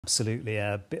Absolutely,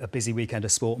 a busy weekend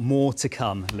of sport. More to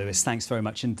come, Lewis. Thanks very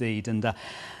much indeed. And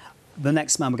the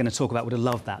next man we're going to talk about would have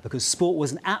loved that, because sport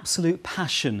was an absolute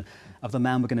passion of the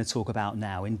man we're going to talk about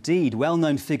now. Indeed,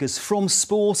 well-known figures from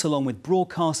sport, along with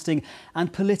broadcasting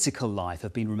and political life,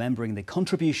 have been remembering the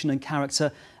contribution and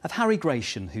character of Harry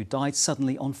Gration, who died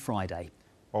suddenly on Friday.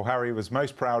 Well, Harry was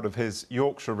most proud of his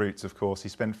Yorkshire roots, of course. He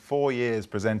spent 4 years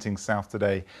presenting South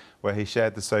Today, where he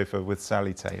shared the sofa with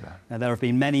Sally Taylor. Now, there have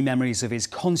been many memories of his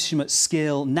consummate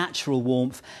skill, natural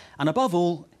warmth, and above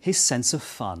all, his sense of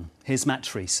fun. Here's Matt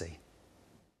Treacy.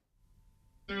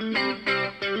 The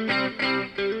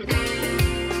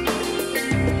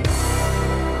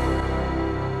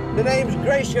name's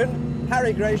Gration,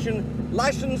 Harry Gration,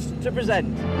 licensed to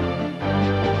present.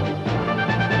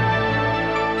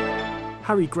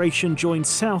 Harry Gration joined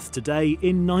South Today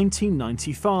in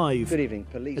 1995. Good evening,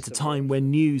 police. At a time when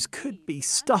news could be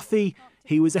stuffy,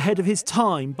 he was ahead of his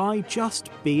time by just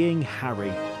being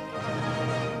Harry.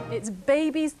 It's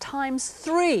babies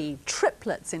 ×3,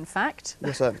 triplets in fact.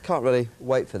 Yes, I can't really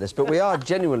wait for this, but we are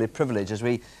genuinely privileged as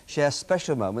we share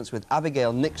special moments with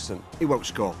Abigail Nixon. He won't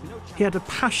score. He had a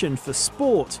passion for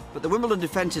sport. But the Wimbledon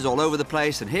defence is all over the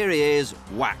place, and here he is,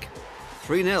 whack.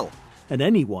 3-0. And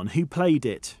anyone who played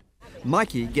it.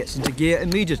 Mikey gets into gear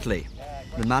immediately.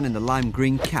 The man in the lime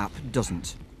green cap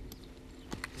doesn't.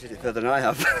 He's hit it further than I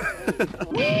have.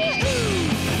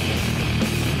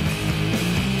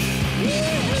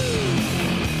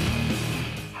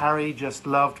 Harry just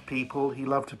loved people. He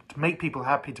loved to make people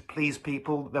happy, to please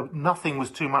people. Nothing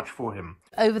was too much for him.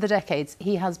 Over the decades,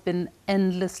 he has been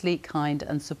endlessly kind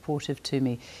and supportive to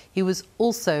me. He was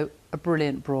also a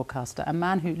brilliant broadcaster, a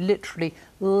man who literally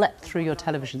leapt through your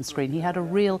television screen. He had a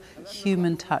real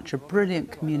human touch, a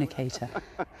brilliant communicator.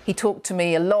 He talked to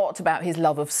me a lot about his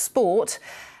love of sport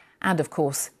and, of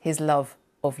course, his love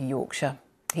of Yorkshire.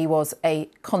 He was a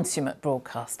consummate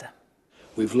broadcaster.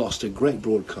 We've lost a great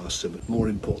broadcaster, but more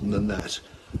important than that,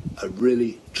 a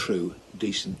really true,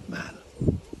 decent man.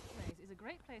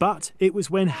 But it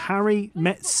was when Harry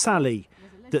met Sally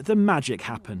that the magic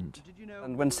happened.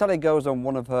 And when Sally goes on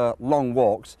one of her long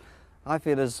walks, I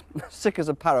feel as sick as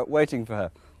a parrot waiting for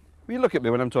her. Will you look at me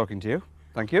when I'm talking to you?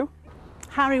 Thank you.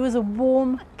 Harry was a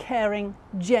warm, caring,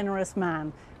 generous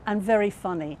man and very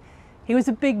funny. He was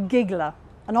a big giggler,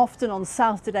 and often on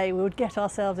South Today we would get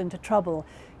ourselves into trouble.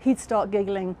 He'd start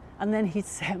giggling and then he'd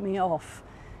set me off.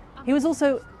 He was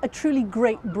also a truly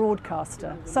great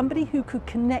broadcaster, somebody who could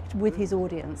connect with his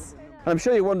audience. And I'm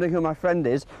sure you're wondering who my friend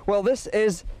is. Well, this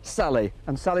is Sally,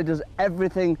 and Sally does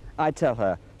everything I tell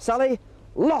her. Sally,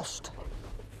 lost!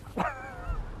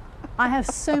 I have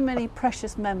so many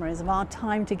precious memories of our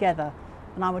time together,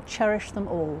 and I would cherish them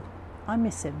all. I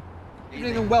miss him. Good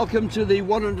evening and welcome to the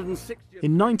 160th...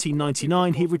 In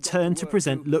 1999, he returned to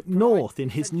present Look North in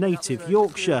his native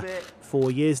Yorkshire.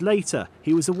 4 years later,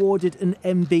 he was awarded an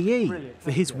MBE for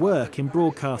his work in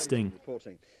broadcasting.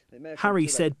 Harry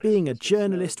said being a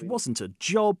journalist wasn't a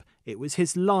job, it was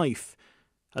his life.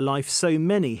 A life so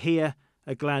many here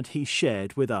are glad he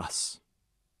shared with us.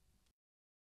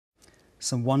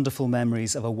 Some wonderful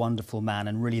memories of a wonderful man,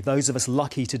 and really those of us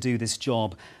lucky to do this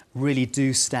job really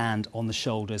do stand on the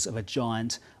shoulders of a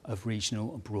giant of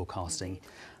regional broadcasting.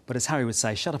 But as Harry would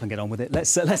say, shut up and get on with it.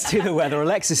 Let's do the weather.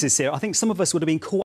 Alexis is here. I think some of us would have been caught